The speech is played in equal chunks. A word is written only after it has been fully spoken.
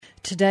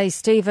today,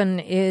 Stephen,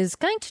 is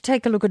going to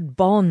take a look at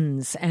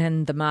bonds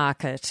and the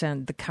market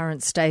and the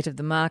current state of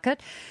the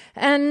market.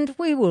 And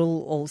we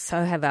will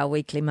also have our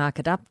weekly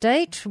market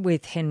update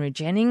with Henry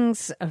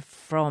Jennings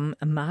from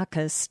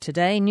Marcus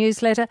Today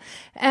newsletter.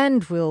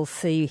 And we'll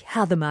see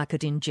how the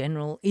market in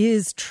general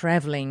is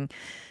travelling.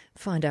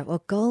 Find out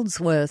what gold's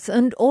worth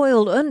and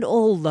oil and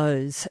all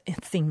those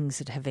things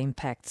that have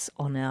impacts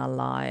on our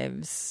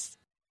lives.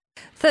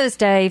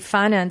 Thursday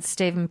Finance,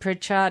 Stephen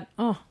Pritchard.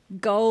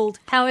 Gold,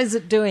 how is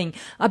it doing?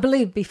 I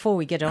believe, before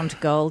we get on to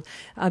gold,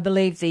 I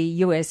believe the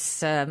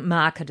US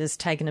market has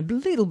taken a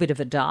little bit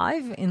of a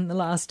dive in the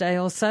last day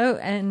or so,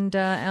 and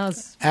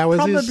ours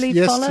probably is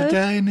yesterday followed.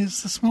 And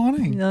is this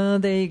morning. Oh,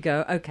 there you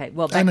go. Okay,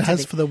 well, and it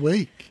has for the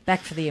week. Back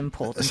for the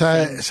important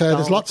things. So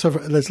there's lots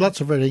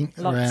of reading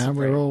around.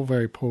 We're all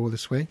very poor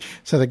this week.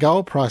 So the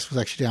gold price was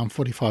actually down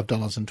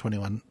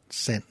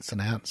 $45.21 an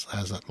ounce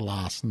as at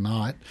last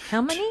night.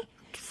 How many?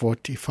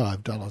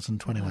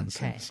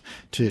 $45.21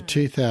 to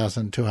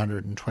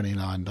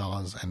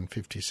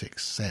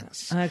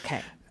 $2,229.56.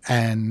 Okay.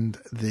 And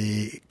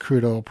the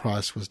crude oil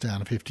price was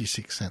down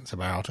 56 cents a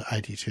barrel to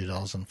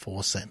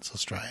 $82.04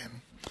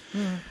 Australian.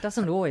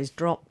 Doesn't always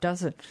drop,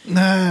 does it?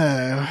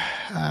 No.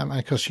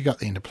 Of course, you got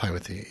the interplay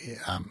with the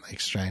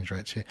exchange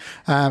rates here.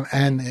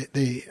 And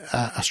the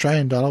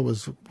Australian dollar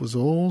was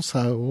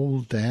also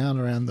all down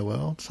around the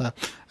world. So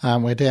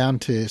we're down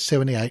to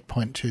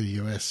 78.2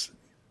 US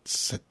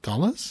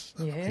dollars,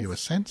 yes.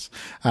 US cents,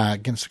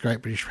 against the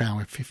Great British Pound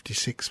with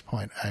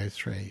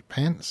 56.03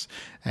 pence,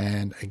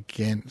 and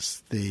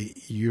against the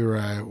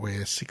euro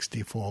we're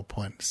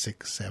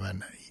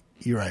 64.67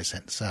 euro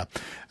cents. So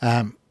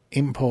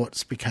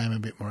imports became a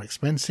bit more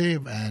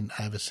expensive and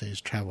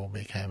overseas travel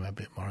became a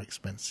bit more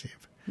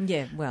expensive.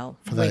 Yeah, well,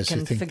 for those we can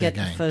who think forget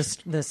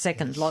the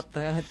second lot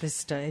though at this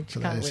stage.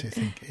 For can't those we? who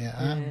think,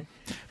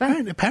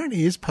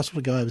 apparently it is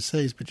possible to go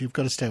overseas, but you've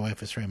got to stay away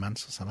for 3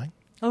 months or something.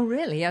 Oh,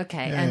 really?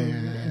 Okay.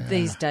 And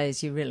these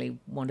days you really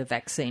want a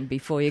vaccine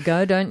before you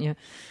go, don't you?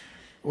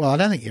 Well, I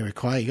don't think you're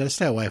required. You've got to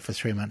stay away for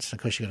 3 months, and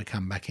of course you've got to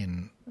come back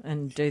in.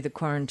 And do the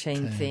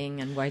quarantine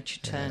thing and wait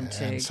your turn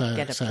to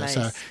get a place.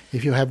 So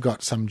if you have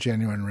got some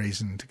genuine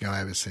reason to go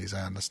overseas,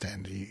 I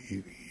understand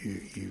you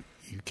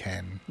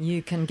can.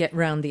 You can get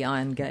round the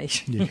Iron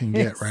Gate. You can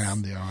get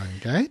round the Iron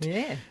Gate.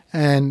 Yeah.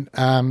 And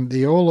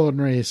the All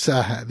Ordinaries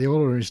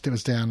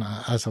was down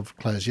as of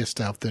close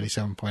yesterday of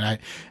 37.8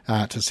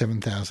 to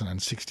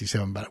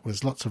 7,067, but it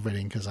was lots of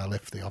reading because I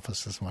left the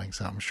office this morning,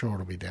 so I'm sure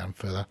it'll be down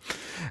further.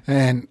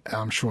 And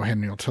I'm sure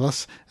Henry will tell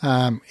us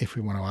if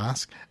we want to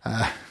ask.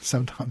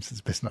 Sometimes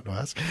it's best not to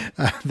ask.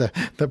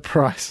 The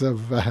price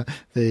of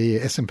the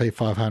S&P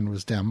 500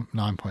 was down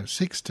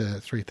 9.6 to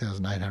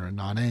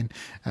 3,819,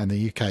 and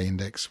the UK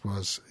index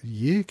was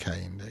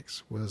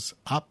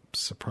up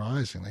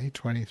surprisingly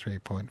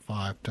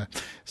 23.5 to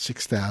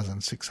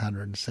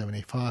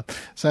 6,675.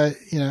 So,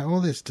 all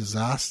this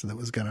disaster that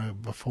was going to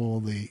befall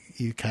the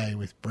UK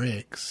with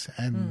BRICS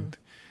and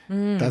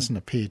doesn't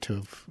appear to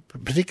have,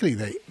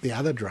 particularly the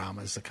other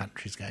dramas the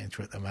country's going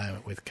through at the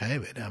moment with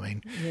COVID. I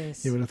mean,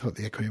 yes. You would have thought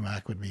the equity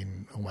market would be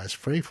in almost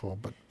free fall,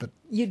 but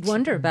you'd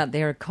wonder about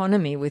their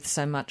economy with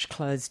so much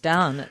closed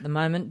down at the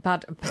moment,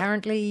 but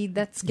apparently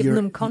that's given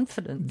them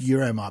confidence.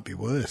 Euro might be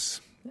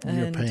worse. And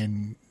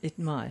European it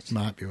might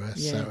be worse,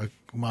 yeah. So it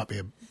might be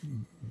a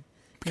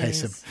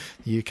case of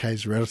the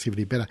UK's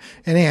relatively better.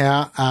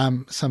 Anyhow,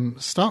 some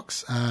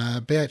stocks.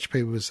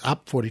 BHP was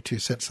up 42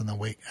 cents on the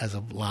week as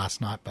of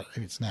last night, but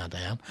it's now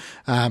down.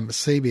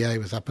 CBA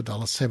was up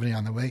 $1.70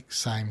 on the week,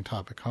 same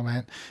type of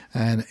comment,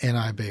 and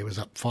NIB was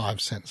up 5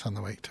 cents on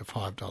the week to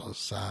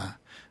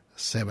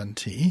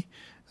 $5.70.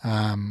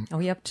 Are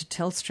we up to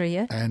Telstra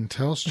yet? And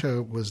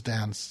Telstra was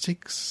down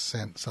 6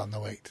 cents on the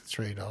week to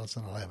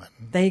 $3.11.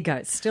 There you go.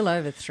 It's still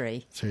over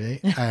 3.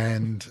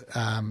 And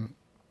I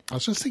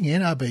was just thinking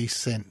NRB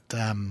sent,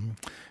 I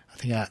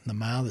think out in the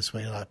mail this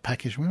week, a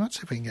package. We might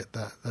see if we can get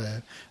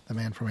the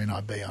man from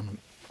NIB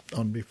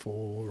on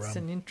before. It's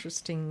an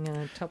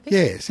interesting topic.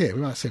 Yes, we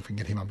might see if we can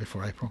get him on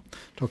before April.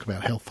 Talk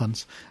about health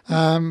funds.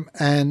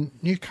 And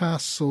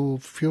Newcastle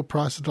fuel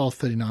price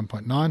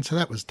 $1.39.9, so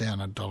that was down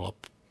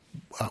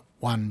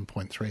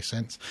 $1.3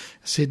 cents.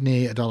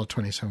 Sydney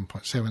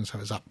 $1.27.7, so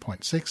it was up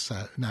 0.6,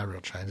 so no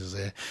real changes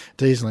there.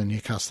 Diesel in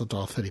Newcastle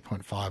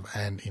 $1.30.5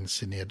 and in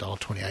Sydney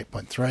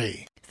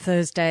 $1.28.3.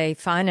 Thursday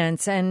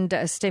Finance and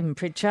Stephen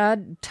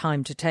Pritchard.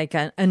 Time to take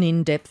an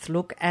in-depth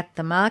look at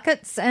the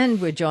markets, and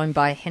we're joined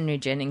by Henry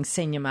Jennings,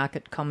 Senior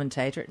Market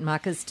Commentator at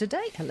Marcus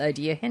Today. Hello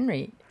to you,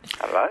 Henry.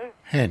 Hello.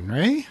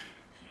 Henry.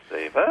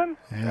 Stephen.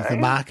 Is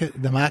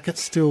the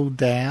market's still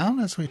down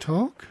as we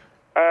talk?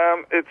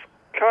 It's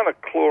kind of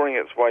clawing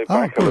its way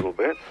back a little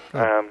bit.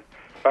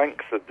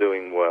 Banks are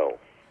doing well.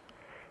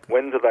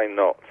 When do they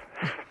not?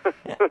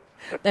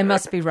 They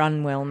must be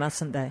run well,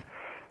 mustn't they?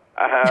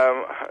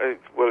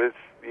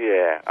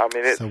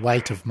 It's the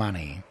weight of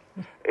money.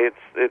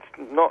 It's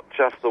not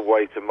just the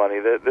weight of money.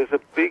 There's a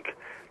big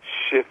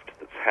shift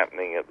that's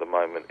happening at the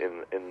moment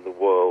in the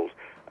world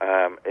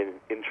in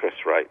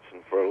interest rates,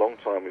 and for a long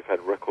time we've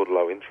had record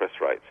low interest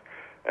rates.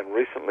 And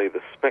recently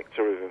the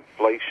spectre of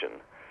inflation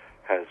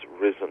has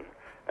risen,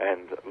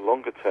 and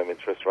longer-term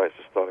interest rates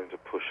are starting to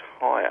push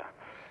higher.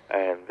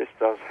 And this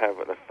does have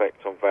an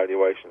effect on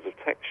valuations of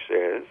tech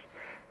shares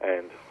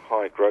and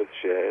high-growth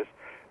shares.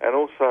 And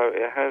also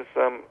it has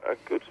a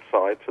good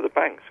side to the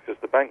banks,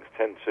 because the banks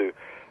tend to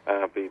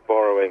be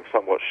borrowing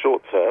somewhat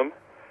short-term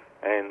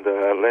and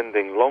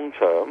lending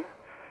long-term,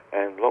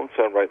 and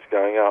long-term rates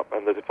going up,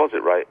 and the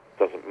deposit rate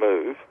doesn't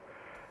move,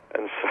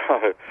 and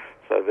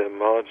so their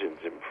margins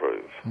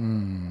improve.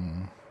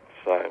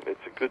 So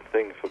it's a good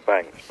thing for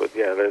banks. But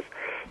yeah,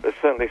 there's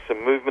certainly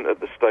some movement at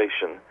the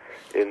station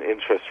in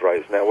interest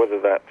rates. Now, whether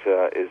that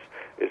is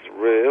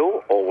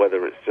real or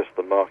whether it's just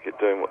the market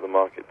doing what the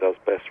market does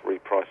best,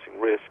 repricing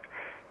risk,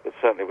 but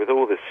certainly with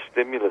all this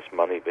stimulus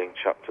money being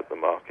chucked at the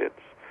markets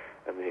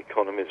and the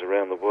economies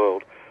around the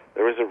world,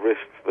 there is a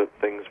risk that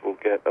things will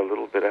get a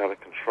little bit out of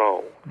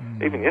control.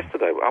 Even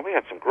yesterday, we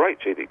had some great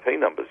GDP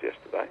numbers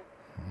yesterday.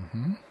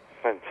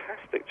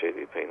 Fantastic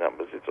GDP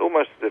numbers. It's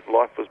almost as if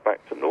life was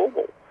back to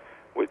normal,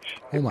 which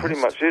it pretty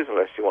much is,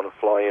 unless you want to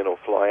fly in or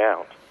fly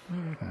out.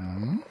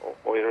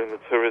 Or you're in the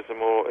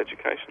tourism or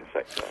education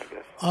sector, I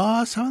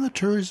guess. Some of the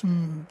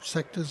tourism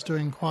sector's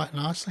doing quite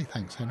nicely,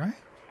 thanks, Henry.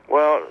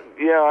 Well,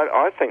 yeah,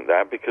 I think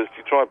that, because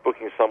you try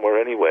booking somewhere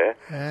anywhere,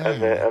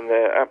 and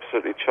they're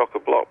absolutely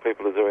chock-a-block.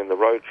 People are doing the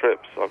road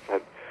trips. I've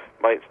had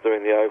mates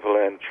doing the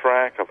overland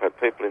track. I've had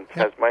people in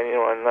Tasmania.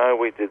 I know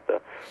we did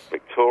the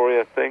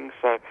Victoria thing.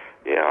 So,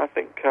 yeah, I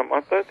think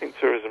I don't think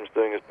tourism's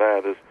doing as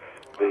bad as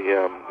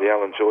the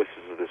Alan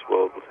Joyces of this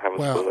world would have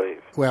us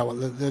believe. Well,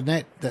 the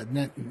net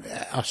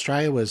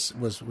Australia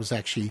was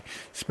actually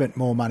spent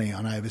more money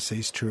on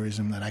overseas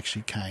tourism that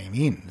actually came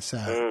in.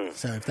 So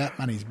if that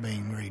money's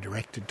being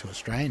redirected to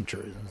Australian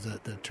tourism,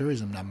 the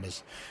tourism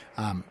numbers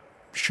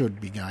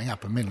should be going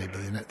up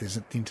immediately. But there's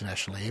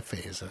international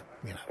airfares,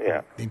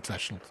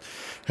 international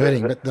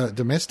hurting. But the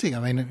domestic, I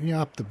mean,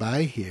 up the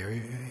bay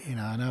here,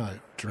 I know a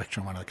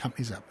director of one of the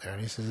companies up there,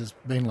 and he says it's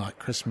been like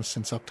Christmas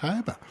since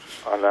October.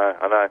 I know.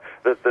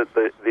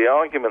 The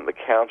argument, the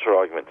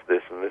counter-argument to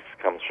this, and this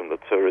comes from the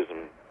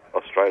Tourism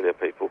Australia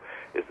people,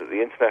 is that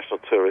the international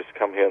tourists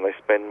come here and they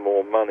spend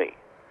more money.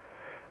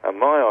 And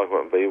my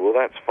argument would be, well,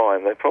 that's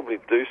fine. They probably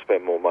do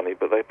spend more money,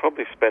 but they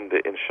probably spend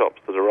it in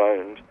shops that are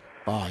owned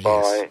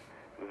by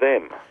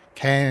them.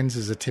 Cairns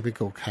is a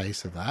typical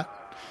case of that.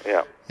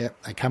 Yeah. Yep.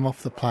 They come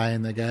off the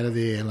plane, they go to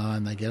the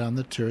airline, they get on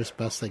the tourist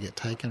bus, they get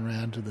taken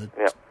around to the...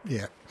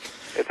 Yeah.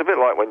 It's a bit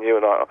like when you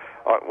and I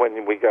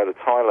when we go to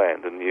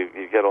Thailand and you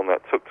get on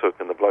that tuk-tuk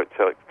and the bloke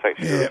takes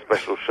you to a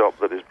special shop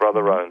that his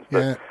brother owns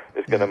that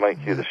is going to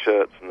make you the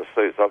shirts and the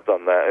suits. I've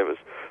done that. It was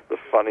the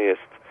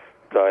funniest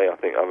day I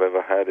think I've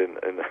ever had in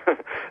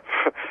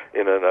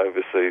in an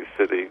overseas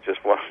city.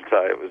 Just one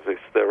day, it was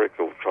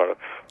hysterical trying to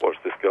watch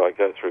this guy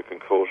go through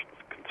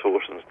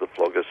contortions to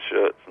flog us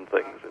shirts and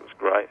things. It was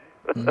great.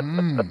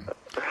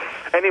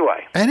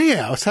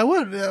 Anyhow, so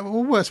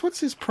what's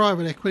this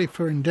private equity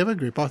for Endeavour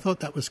Group? I thought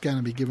that was going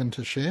to be given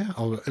to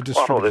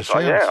distributed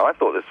shares. I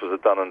thought this was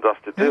a done and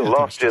dusted deal.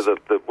 Last year,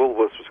 the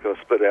Woolworths was going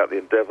to split out the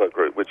Endeavour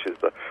Group, which is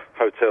the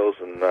hotels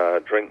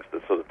and drinks,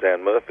 the sort of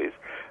Dan Murphy's,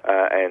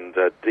 and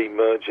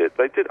demerge it.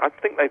 I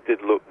think they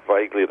did look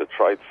vaguely at a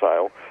trade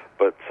sale,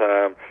 but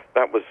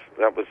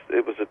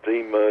it was a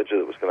demerger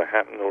that was going to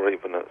happen, or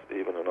even an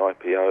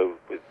IPO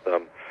with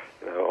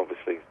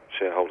obviously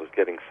shareholders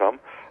getting some.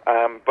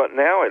 But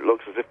now it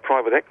looks as if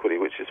private equity,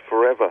 which is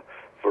forever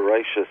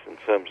voracious in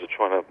terms of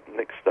trying to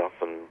nick stuff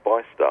and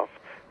buy stuff,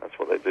 that's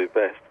what they do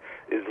best,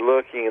 is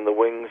lurking in the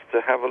wings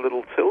to have a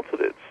little tilt at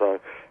it. So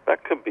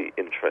that could be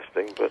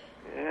interesting, but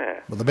yeah.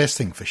 Well, the best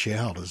thing for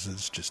shareholders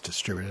is just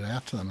distribute it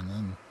out to them, and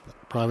then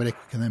private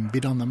equity can then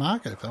bid on the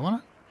market if they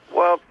want it.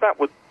 Well, that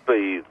would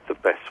be the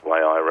best way,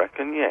 I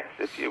reckon, yes.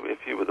 If you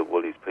were the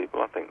Woolies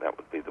people, I think that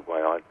would be the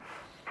way I'd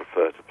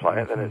prefer to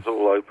play it. Then it's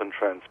all open,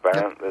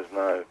 transparent. There's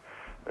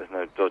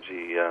no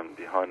dodgy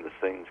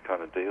behind-the-scenes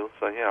kind of deal.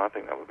 So, yeah, I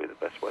think that would be the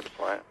best way to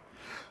play it.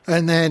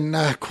 And then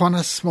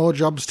Qantas, more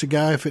jobs to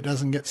go if it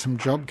doesn't get some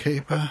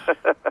JobKeeper.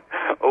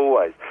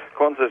 Always.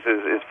 Qantas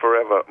is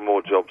forever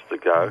more jobs to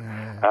go.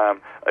 Yeah.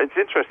 It's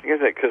interesting,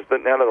 isn't it? Because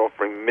now they're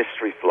offering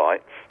mystery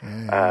flights.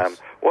 Yes.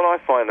 What I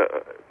find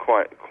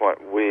quite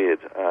weird,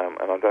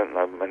 and I don't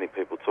know many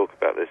people talk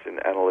about this in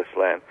analyst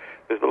land,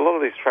 is a lot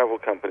of these travel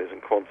companies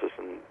and Qantas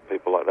and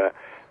people like that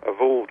have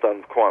all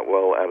done quite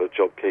well out of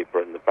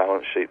JobKeeper, and the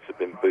balance sheets have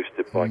been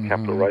boosted by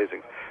capital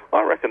raisings.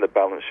 I reckon the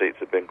balance sheets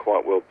have been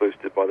quite well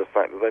boosted by the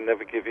fact that they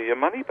never give you your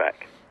money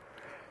back.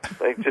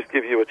 They just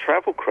give you a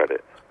travel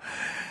credit.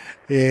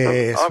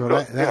 Yes, I've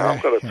got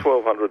a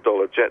 $1,200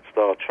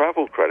 Jetstar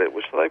travel credit,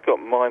 which they've got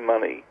my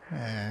money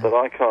that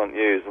I can't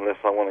use unless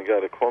I want to go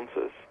to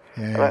Qantas.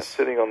 Yes. And that's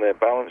sitting on their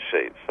balance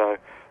sheet. So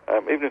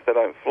even if they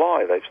don't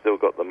fly, they've still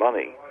got the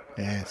money.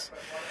 Yes.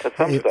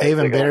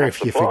 Even better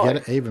if you forget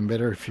it. Even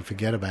better if you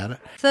forget about it.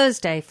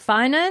 Thursday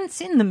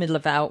Finance, in the middle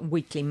of our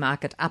weekly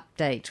market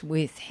update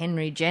with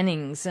Henry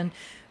Jennings, and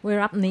we're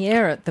up in the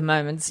air at the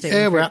moment, Stephen.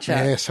 Yeah, we're up in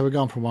the air, so we're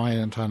going from one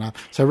end to another.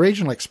 So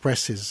Regional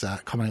Express is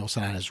commonly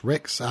also known as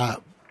Rex.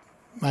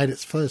 made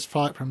its first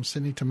flight from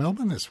Sydney to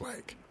Melbourne this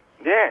week.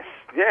 Yes.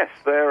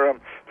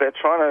 They're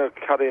trying to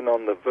cut in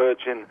on the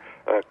Virgin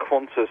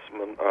Qantas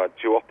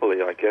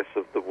duopoly, I guess,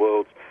 of the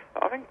world's.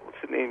 I think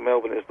Sydney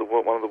Melbourne is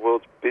one of the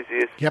world's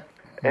busiest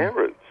air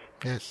routes.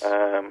 Yes.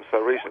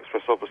 So Regional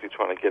Express obviously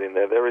trying to get in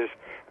there. There is,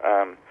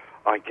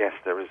 I guess,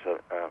 there is a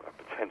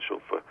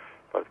potential for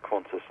both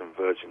Qantas and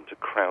Virgin to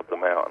crowd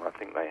them out, and I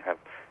think they have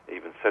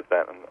even said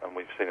that. And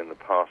we've seen in the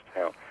past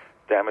how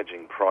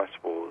damaging price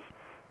wars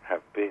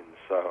have been.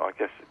 So I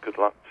guess good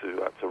luck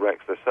to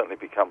Rex. They've certainly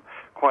become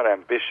quite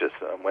ambitious,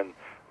 and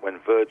when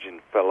Virgin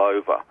fell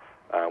over,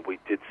 we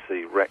did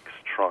see Rex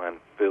try and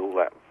fill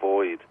that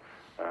void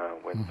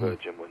when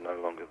Virgin were no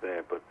longer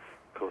there. But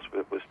of course,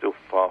 we're still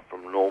far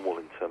from normal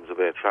in terms of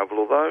air travel,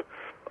 although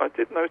I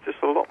did notice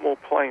a lot more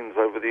planes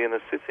over the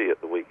inner city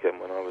at the weekend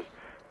when I was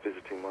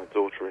visiting my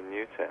daughter in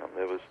Newtown.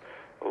 There was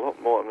a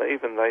lot more, and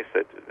even they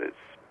said it's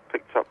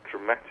picked up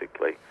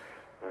dramatically.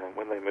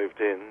 When they moved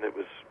in,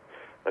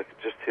 they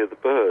could just hear the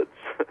birds.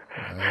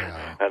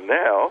 And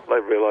now they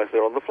realise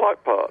they're on the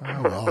flight path.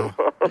 Oh,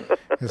 well.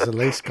 Has the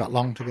lease got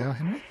long to go,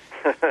 Henry?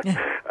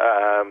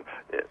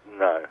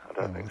 No, I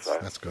don't think so.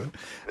 That's good.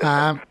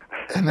 And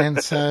then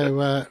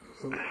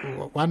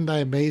one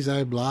day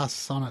Meso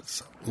blasts on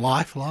its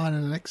lifeline,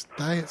 and the next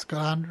day it's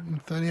got a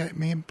 $138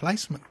 million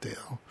placement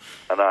deal.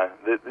 I know.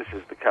 This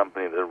is the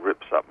company that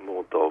rips up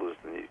more dollars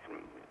than you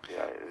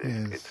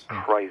can. It's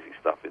crazy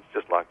stuff. It's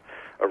just like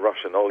a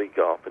Russian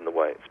oligarch in the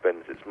way it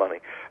spends its money.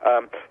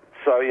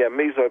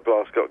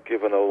 Mesoblast got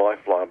given a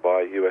lifeline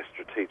by a US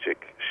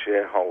strategic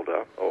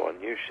shareholder, or a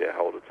new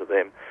shareholder to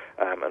them,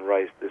 and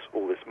raised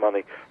all this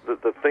money.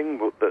 The thing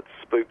that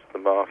spooked the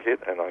market,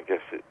 and I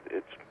guess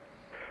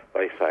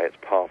they say it's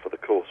par for the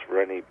course for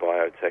any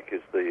biotech,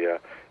 is the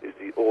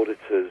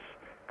auditor's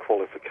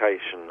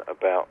qualification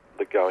about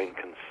the going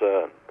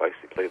concern.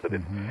 Basically, that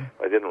if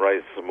they didn't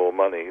raise some more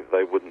money,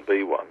 they wouldn't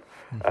be one.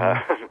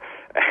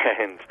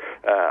 And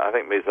I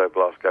think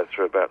Mesoblast goes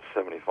through about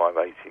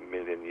 75-80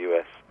 million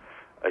US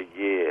a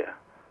year,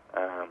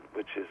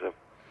 which is a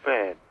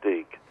fair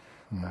dig.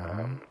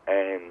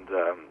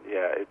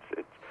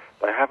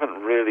 They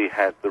haven't really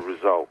had the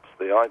results.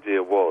 The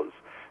idea was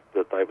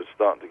that they would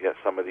start to get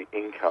some of the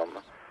income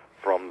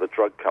from the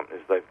drug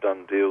companies they've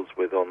done deals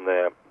with on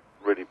their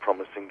really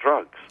promising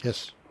drugs.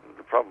 Yes.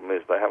 The problem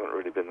is they haven't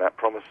really been that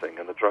promising,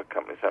 and the drug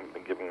companies haven't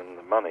been giving them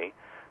the money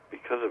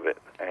because of it.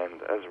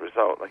 And as a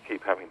result, they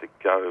keep having to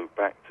go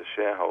back to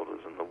shareholders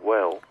in the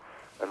well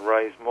and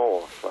raise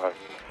more. So,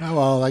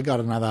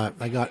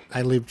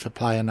 they live to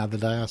play another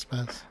day, I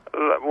suppose.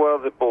 Well,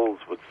 the Bulls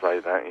would say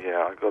that.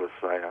 Yeah, I've got to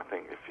say, I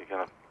think if you're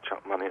going to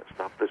chuck money at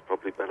stuff, there's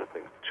probably better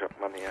things to chuck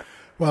money at.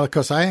 Well, of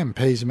course,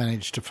 AMP's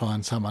managed to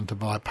find someone to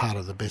buy part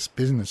of the best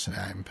business in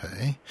AMP.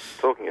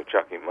 Talking of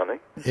chucking money.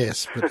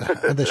 Yes,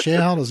 but the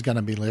shareholder's going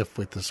to be left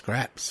with the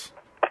scraps.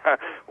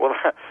 Well,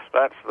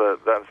 that's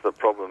the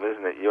problem,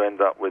 isn't it? You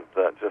end up with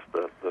just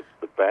the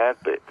bad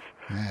bits.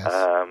 Yes.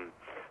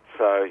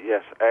 So,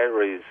 yes,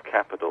 Ares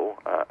Capital,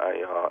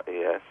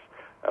 ARES,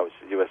 which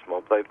is a US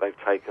mob, they've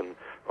taken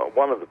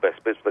one of the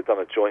best bits. They've done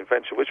a joint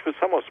venture, which was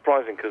somewhat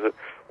surprising because at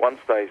one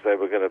stage they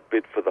were going to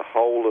bid for the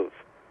whole of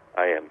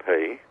AMP,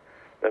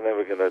 then they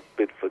were going to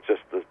bid for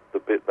just the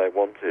bit they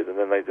wanted, and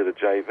then they did a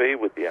JV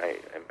with the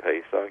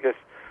AMP. So I guess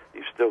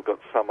you've still got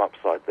some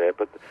upside there,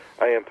 but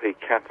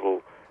AMP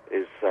Capital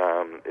is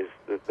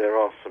there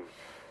are some,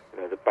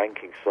 the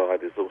banking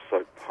side is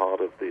also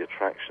part of the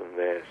attraction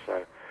there.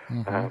 So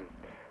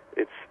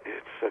it's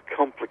a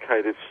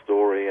complicated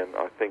story, and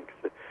I think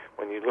that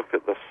when you look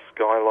at the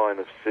skyline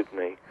of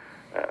Sydney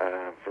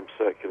from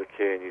Circular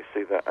Quay and you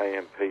see that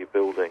AMP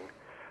building,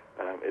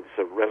 it's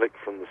a relic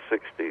from the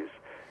 60s.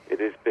 It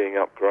is being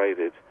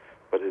upgraded,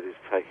 but it is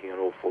taking an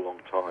awful long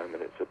time,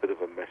 and it's a bit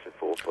of a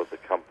metaphor for the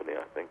company,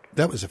 I think.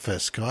 That was the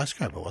first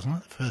skyscraper, wasn't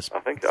it? I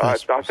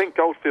think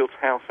Goldfields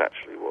House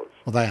actually was.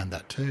 Well, they owned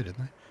that too, didn't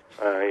they?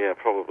 Yeah,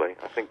 probably.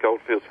 I think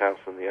Goldfields House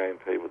and the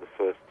AMP were the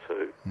first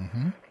two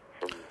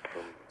from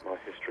my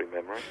history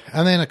memory.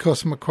 And then, of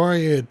course,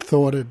 Macquarie had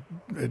thought it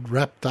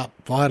wrapped up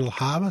Vital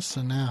Harvest,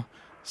 and now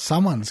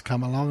someone's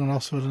come along and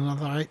offered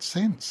another 8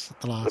 cents at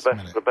the last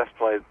minute. The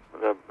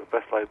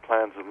best laid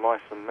plans of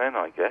mice and men,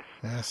 I guess.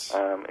 Yes.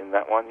 In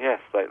that one, yes,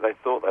 they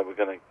thought they were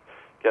going to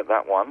get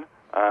that one,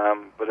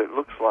 but it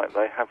looks like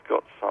they have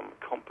got some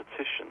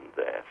competition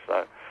there.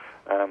 So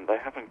they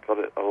haven't got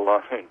it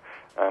alone.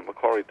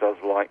 Macquarie does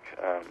like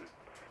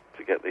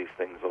to get these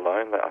things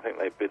alone. I think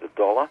they bid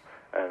 $1,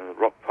 and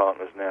Rock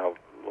Partners now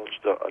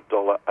launched a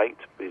 $1.08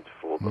 bid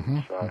for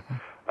them.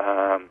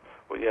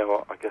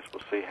 I guess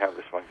we'll see how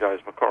this one goes.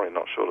 Macquarie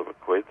not short of a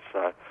quid,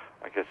 so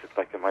I guess if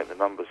they can make the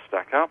numbers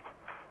stack up,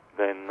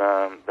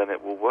 then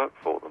it will work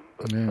for them.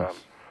 But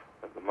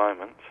at the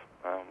moment,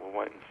 we'll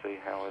wait and see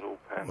how it all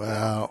pans out.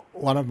 Well,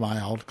 one of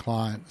my old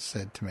clients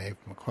said to me,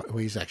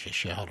 he's actually a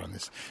shareholder in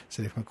this,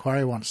 said, if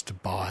Macquarie wants to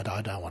buy it,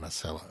 I don't want to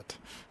sell it.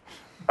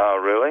 Oh,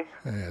 really?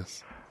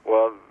 Yes.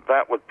 Well,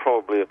 that would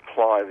probably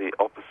apply the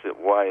opposite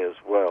way as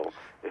well.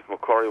 If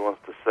Macquarie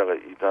wants to sell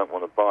it, you don't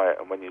want to buy it.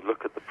 And when you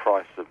look at the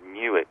price of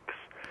Nuix,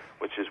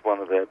 which is one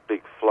of their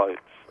big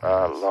floats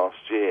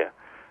last year,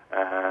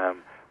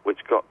 which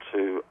got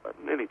to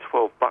nearly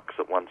 $12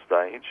 at one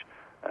stage.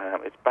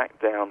 It's back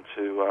down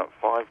to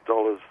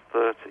 $5.30.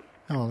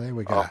 Oh, there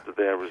we go. After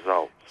their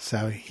results.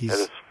 So it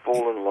has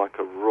fallen like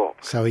a rock.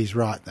 So he's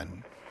right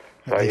then,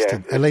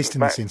 at least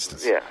in this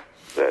instance. Yeah,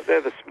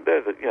 they're the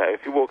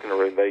if you walk in a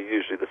room, they're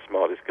usually the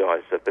smartest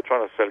guys. So if they're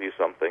trying to sell you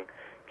something,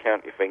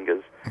 count your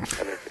fingers,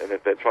 and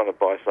if they're trying to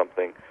buy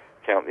something,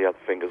 count the other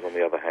fingers on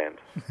the other hand.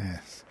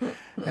 Yes.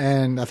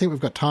 And I think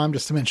we've got time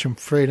just to mention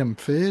Freedom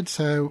Food.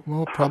 So,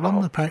 more problem.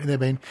 Apparently they've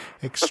been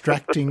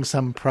extracting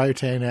some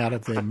protein out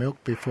of their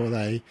milk before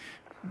they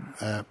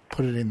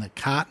put it in the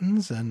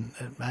cartons, and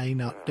it may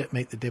not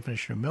meet the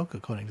definition of milk,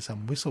 according to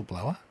some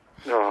whistleblower.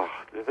 Oh,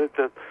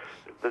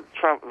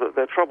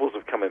 their troubles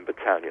have come in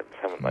battalions,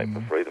 haven't they,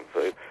 for Freedom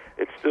Food?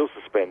 It's still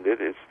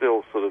suspended. It's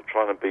still sort of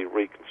trying to be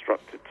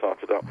reconstructed,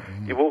 started up.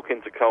 You walk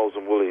into Coles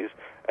and Woolies,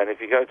 and if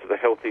you go to the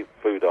healthy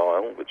food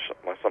aisle, which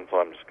I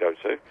sometimes go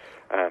to,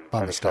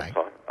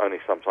 only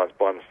sometimes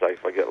by mistake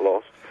if I get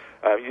lost,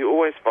 you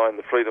always find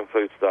the Freedom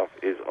Food stuff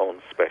is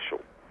on special.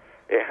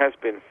 It has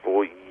been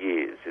for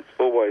years. It's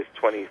always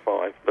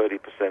 25,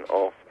 30%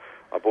 off.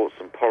 I bought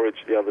some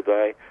porridge the other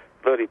day,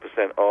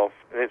 30% off,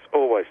 and it's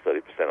always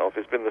 30% off.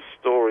 It's been the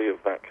story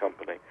of that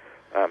company.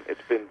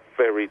 It's been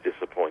very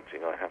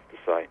disappointing, I have to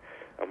say,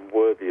 and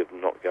worthy of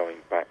not going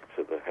back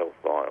to the health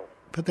aisle.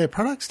 But their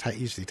products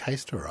usually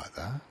taste all right,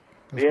 though.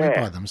 We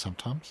buy them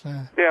sometimes.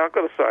 Yeah, I've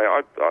got to say,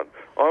 I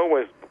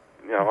always,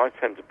 I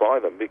tend to buy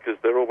them because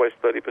they're always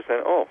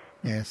 30% off.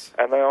 Yes.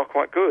 And they are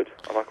quite good,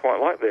 and I quite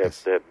like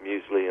their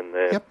muesli and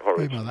their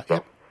porridge and stuff.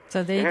 Yep.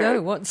 So there you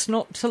go. What's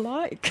not to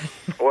like?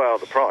 Well,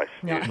 the price,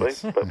 usually.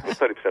 But with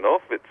 30%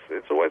 off,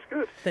 it's always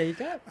good. There you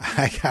go.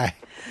 Okay.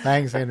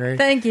 Thanks, Henry.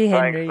 Thank you,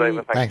 Henry. Thanks,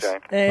 Stephen. Thanks,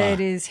 Jane. It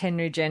is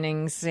Henry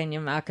Jennings,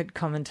 Senior Market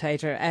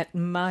Commentator at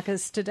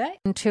Marcus Today.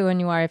 To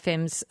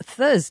RFM's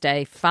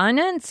Thursday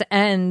Finance,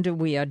 and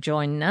we are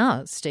joined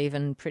now,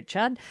 Stephen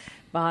Pritchard,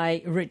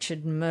 by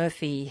Richard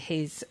Murphy.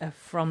 He's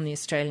from the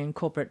Australian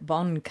Corporate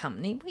Bond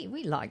Company.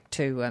 We like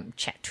to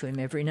chat to him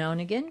every now and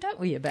again, don't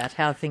we, about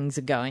how things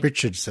are going?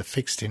 Richard's a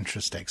fixed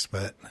interest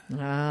expert.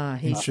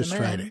 He's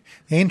the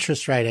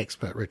interest rate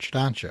expert, Richard,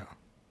 aren't you?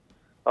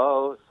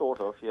 Oh,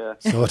 sort of, yeah.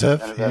 Sort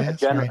of,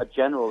 a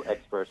general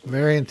expert.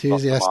 Very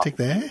enthusiastic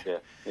there.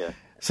 Yeah.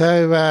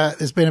 So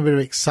there's been a bit of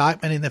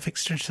excitement in the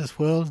fixed interest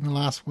world in the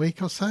last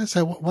week or so.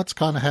 So what's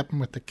kind of happened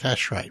with the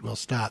cash rate? We'll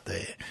start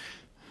there.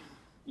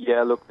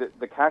 Yeah, look,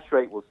 the cash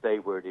rate will stay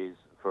where it is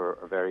for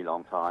a very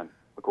long time,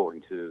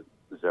 according to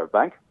the Reserve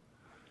Bank.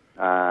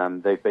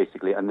 They've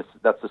basically, and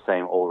that's the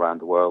same all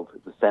around the world,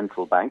 the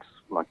central banks,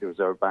 like the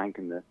Reserve Bank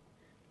and the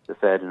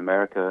Fed in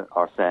America,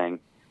 are saying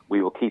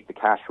we will keep the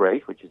cash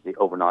rate, which is the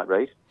overnight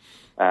rate,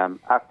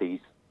 at these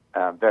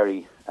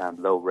very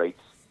low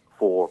rates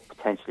for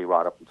potentially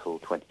right up until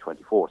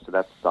 2024. So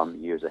that's some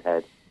years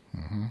ahead.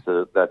 Mm-hmm.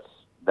 So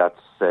that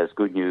says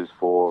good news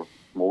for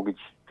mortgage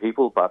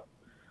people, but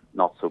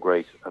not so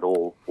great at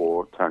all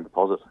for term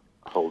deposit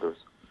holders.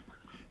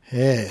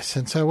 Yes,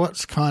 and so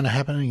what's kind of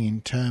happening in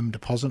term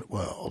deposit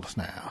world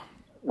now?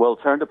 Well,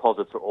 term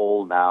deposits are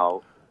all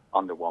now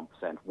under 1%,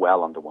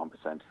 well under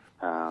 1%.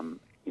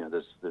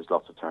 There's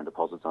lots of term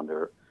deposits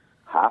under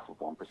half of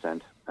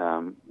 1%,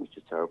 which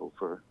is terrible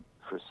for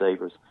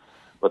savers.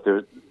 But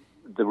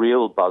the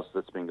real buzz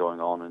that's been going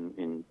on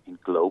in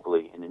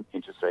globally in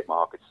interest rate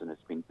markets, and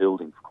it's been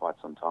building for quite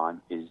some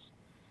time, is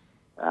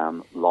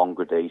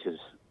longer dated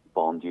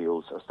bond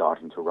yields are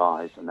starting to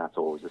rise, and that's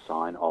always a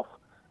sign of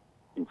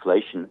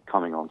inflation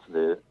coming onto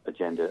the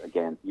agenda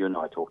again. You and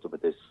I talked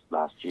about this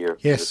last year.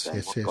 Yes.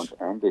 We're going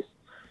to end this.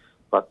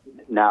 But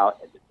now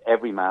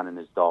every man and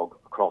his dog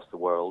across the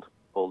world,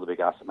 all the big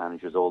asset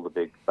managers, all the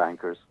big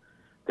bankers,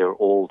 they're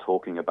all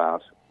talking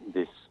about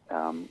this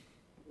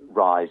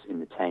rise in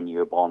the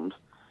 10-year bond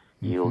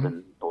yield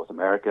in North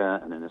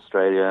America and in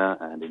Australia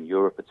and in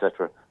Europe,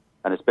 etc.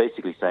 And it's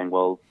basically saying,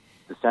 well,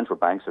 the central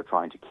banks are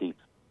trying to keep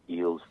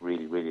yields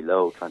really, really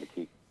low, trying to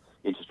keep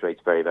interest rates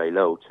very, very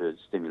low to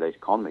stimulate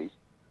economies.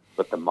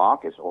 But the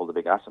market, all the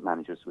big asset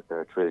managers with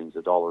their trillions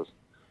of dollars,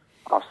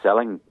 are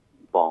selling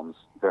bonds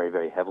very,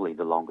 very heavily,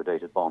 the longer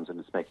dated bonds, and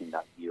it's making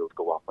that yield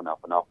go up and up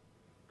and up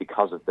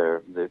because of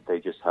they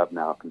just have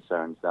now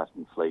concerns that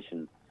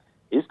inflation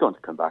is going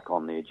to come back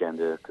on the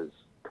agenda because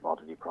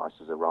commodity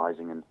prices are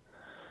rising. And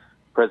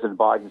President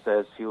Biden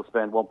says he'll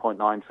spend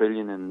 $1.9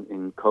 trillion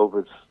in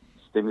COVID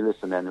stimulus,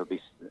 and then there'll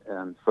be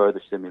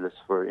further stimulus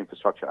for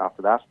infrastructure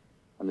after that.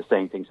 And the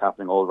same thing's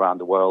happening all around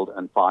the world.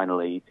 And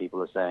finally,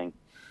 people are saying,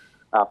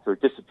 after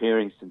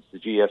disappearing since the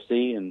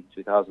GFC in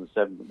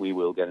 2007, we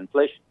will get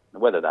inflation.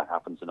 And whether that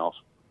happens or not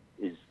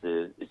is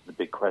the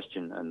big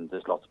question. And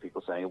there's lots of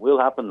people saying it will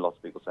happen, lots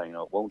of people saying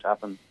no, it won't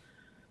happen.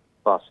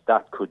 But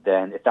that could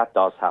then, if that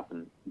does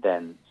happen,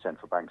 then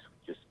central banks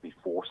would just be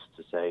forced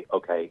to say,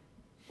 okay,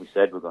 we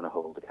said we're going to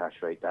hold the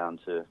cash rate down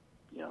to,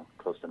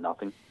 close to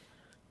nothing.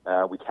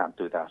 We can't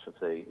do that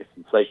if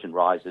inflation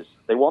rises.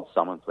 They want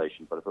some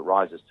inflation, but if it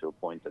rises to a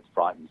point that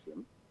frightens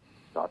them,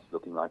 starts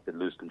looking like they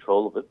lose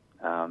control of it,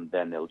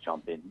 then they'll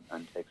jump in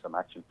and take some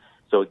action.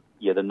 So,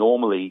 yeah, the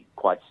normally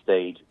quite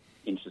staid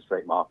interest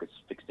rate markets,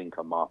 fixed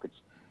income markets,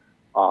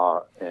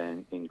 are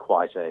in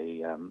quite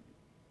a, I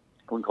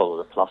wouldn't call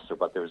it a fluster,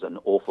 but there's an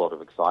awful lot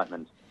of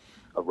excitement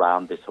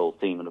around this whole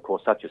theme. And, of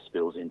course, that just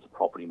spills into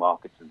property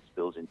markets and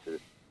spills into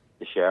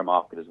the share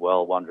market as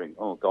well, wondering,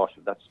 oh, gosh,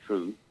 if that's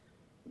true,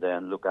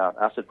 then look out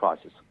asset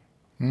prices.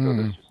 So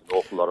there's just an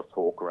awful lot of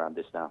talk around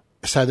this now.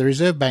 So the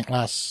Reserve Bank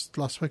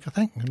last week, I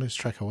think, I lose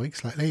track of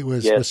weeks lately,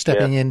 was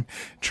stepping in,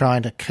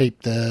 trying to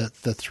keep the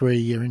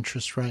 3-year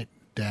interest rate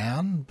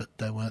down, but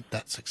they weren't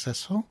that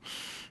successful.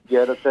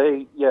 Yeah,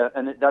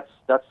 and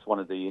that's one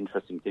of the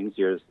interesting things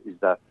here is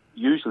that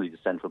usually the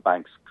central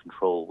banks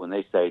control, when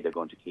they say they're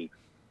going to keep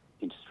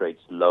interest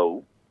rates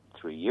low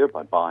 3-year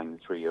by buying the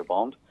 3-year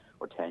bond,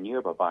 or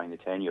 10-year by buying the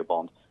 10-year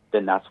bond,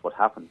 then that's what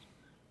happens.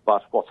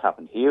 But what's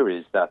happened here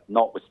is that,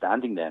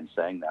 notwithstanding them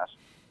saying that,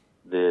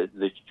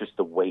 just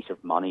the weight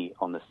of money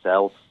on the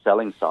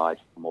selling side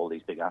from all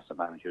these big asset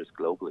managers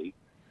globally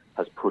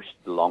has pushed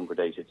the longer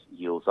dated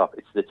yields up.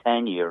 It's the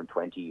 10-year and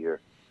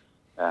 20-year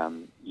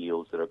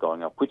yields that are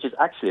going up, which is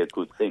actually a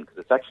good thing, because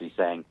it's actually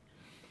saying,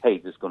 hey,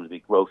 there's going to be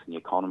growth in the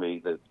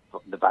economy,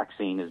 the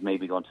vaccine is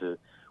maybe going to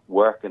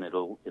work, and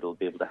it'll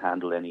be able to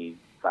handle any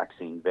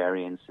vaccine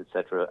variants,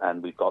 etc.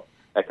 And we've got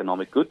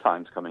economic good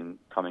times coming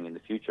in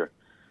the future.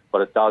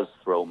 But it does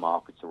throw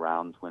markets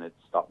around when it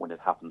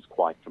happens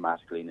quite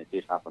dramatically, and it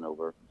did happen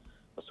over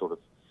a sort of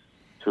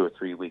 2 or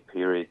 3 week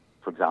period.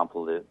 For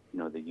example, the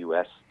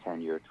U.S.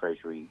 10-year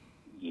Treasury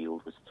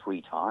yield was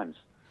 3 times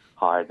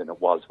higher than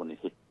it was when it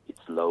hit its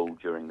low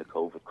during the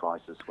COVID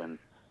crisis, when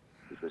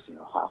it was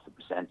 0.5%.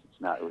 It's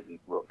now it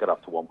got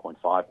up to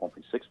 1.5,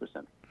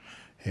 1.6%.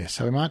 Yeah,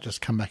 so we might just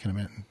come back in a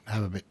minute and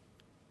have a bit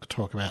of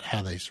talk about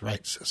how these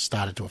rates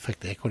started to affect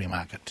the equity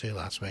market too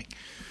last week.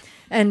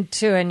 And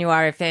to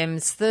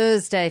NURFM's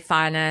Thursday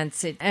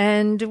Finance,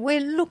 and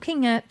we're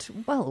looking at,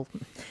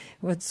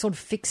 with sort of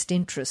fixed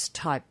interest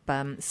type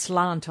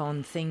slant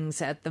on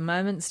things at the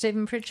moment.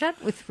 Stephen Pritchard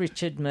with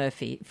Richard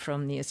Murphy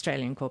from the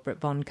Australian Corporate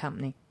Bond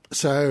Company.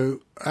 So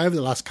over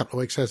the last couple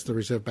of weeks, as the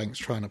Reserve Bank's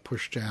trying to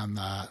push down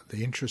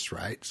the interest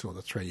rates, or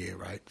the 3-year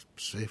rate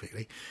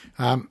specifically,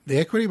 the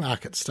equity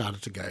market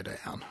started to go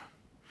down.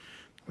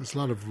 There's a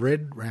lot of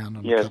red round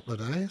on a couple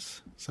of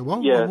days. So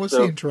what was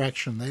the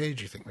interaction there,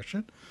 do you think,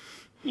 Richard?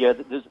 Yeah,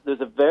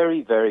 there's a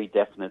very, very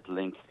definite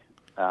link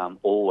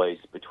always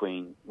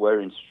between where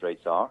interest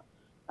rates are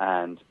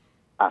and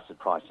asset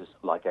prices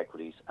like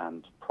equities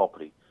and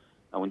property.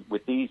 And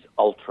with these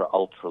ultra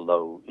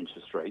low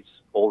interest rates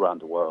all around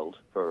the world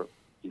for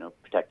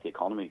protect the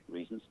economy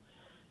reasons,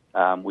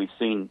 we've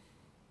seen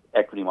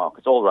equity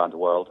markets all around the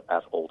world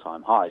at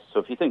all-time highs. So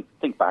if you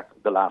think back,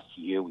 the last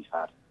year we've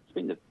had, it's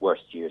been the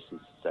worst year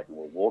since the Second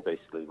World War,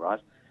 basically, right?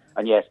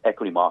 And yes,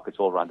 equity markets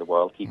all around the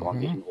world keep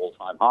on hitting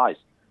all-time highs.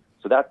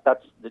 So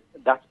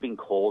that's been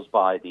caused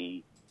by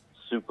the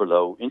super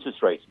low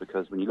interest rates,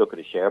 because when you look at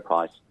a share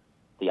price,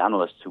 the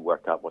analysts who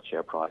work out what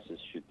share prices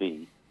should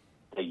be,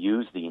 they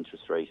use the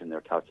interest rate in their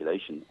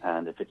calculation,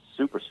 and if it's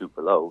super,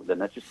 super low, then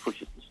that just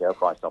pushes the share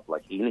price up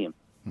like helium,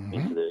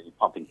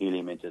 pumping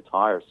helium into the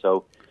tires.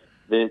 So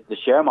the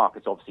share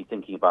market's obviously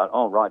thinking about,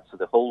 so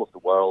the whole of the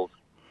world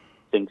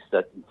thinks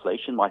that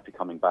inflation might be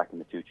coming back in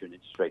the future and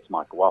interest rates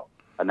might go up,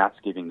 and that's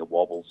giving the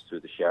wobbles to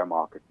the share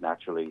market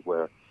naturally,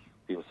 where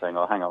people saying,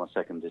 oh, hang on a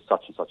second, is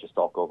such and such a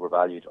stock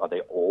overvalued? Are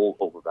they all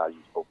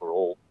overvalued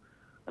overall?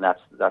 And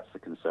that's the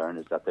concern,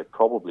 is that they're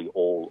probably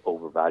all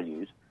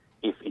overvalued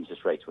if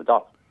interest rates went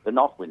up. They're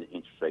not when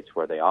interest rates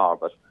where they are,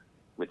 but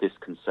with this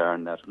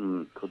concern that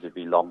could there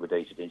be longer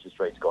dated interest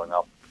rates going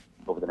up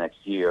over the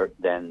next year,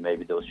 then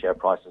maybe those share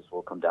prices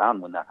will come down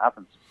when that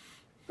happens.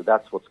 So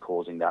that's what's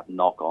causing that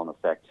knock-on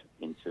effect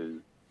and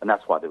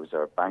that's why the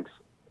Reserve Banks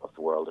of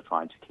the world are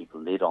trying to keep a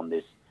lid on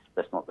this.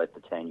 Let's not let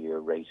the 10-year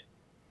rate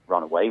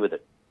run away with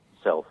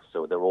itself.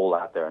 So they're all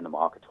out there in the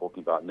market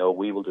talking about, no,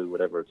 we will do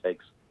whatever it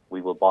takes.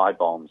 We will buy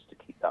bonds to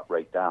keep that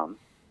rate down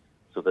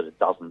so that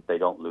they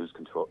don't lose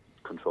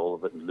control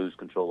of it and lose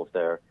control of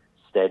their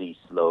steady,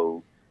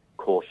 slow,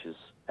 cautious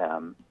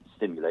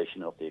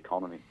stimulation of the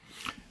economy.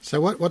 So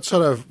what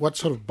sort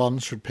of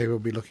bonds should people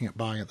be looking at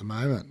buying at the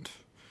moment?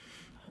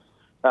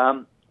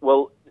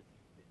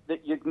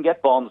 You can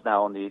get bonds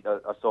now on the.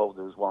 I saw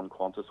there was one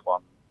Qantas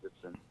one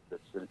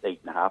that's an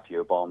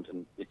 8.5-year bond,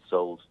 and it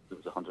sold. There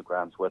was 100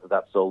 grams worth of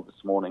that sold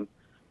this morning,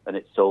 and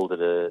it sold at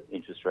an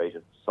interest rate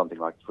of something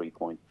like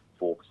 3.4%.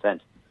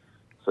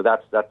 So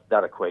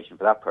that equation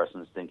for that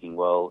person is thinking,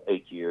 well,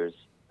 8 years,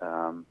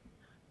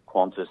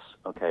 Qantas,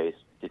 okay,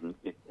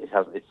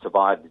 it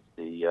survived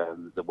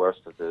the worst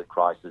of the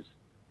crisis.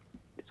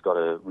 It's got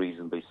a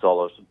reasonably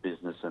solid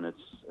business, and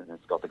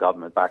it's got the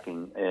government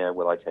backing.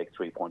 Will I take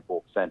 3.4%?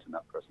 And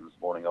that person this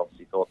morning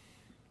obviously thought,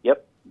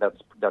 yep,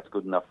 that's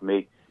good enough for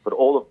me. But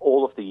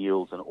all of the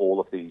yields and all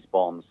of these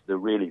bonds, they're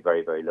really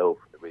very, very low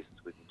for the reasons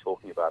we've been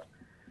talking about.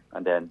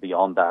 And then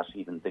beyond that,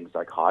 even things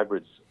like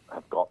hybrids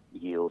have got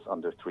yields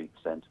under 3%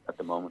 at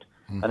the moment,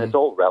 and it's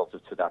all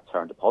relative to that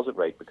term deposit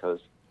rate, because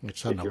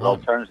if your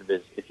alternative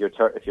is if your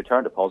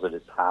term deposit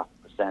is 0.5%,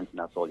 and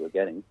that's all you're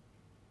getting,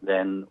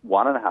 then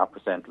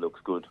 1.5% looks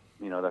good.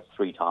 That's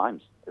 3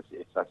 times. If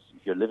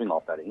you're living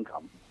off that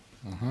income,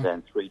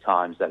 then 3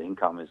 times that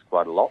income is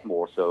quite a lot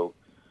more. So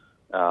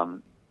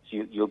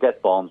you'll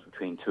get bonds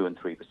between 2 and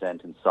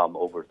 3%, and some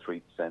over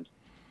 3%.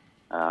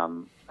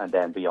 And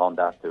then beyond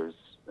that, there's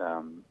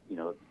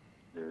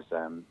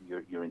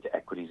you're into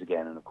equities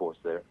again, and of course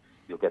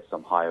you'll get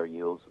some higher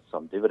yields,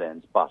 some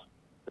dividends. But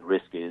the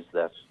risk is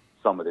that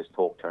some of this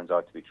talk turns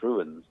out to be true,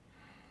 and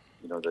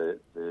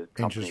the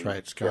interest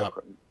rates go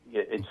up.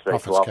 Yeah, interest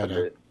rates go up,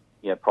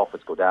 and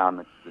profits go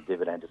down. The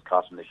dividend is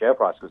cut, and the share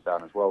price goes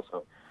down as well.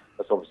 So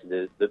that's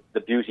obviously the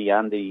beauty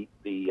and the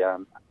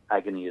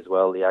agony as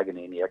well. The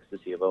agony and the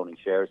ecstasy of owning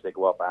shares. They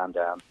go up and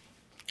down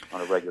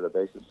on a regular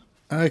basis.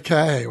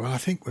 Okay, well, I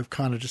think we've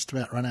kind of just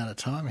about run out of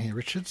time here,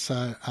 Richard.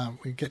 So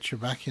we'll get you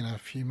back in a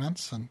few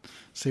months and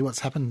see what's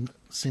happened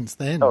since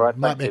then. All right,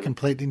 might be a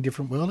completely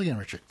different world again,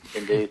 Richard.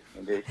 Indeed.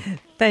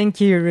 Thank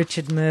you,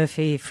 Richard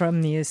Murphy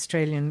from the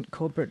Australian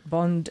Corporate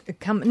Bond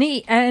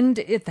Company. And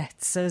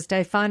that's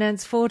Thursday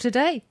Finance for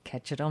today.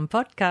 Catch it on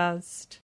podcast.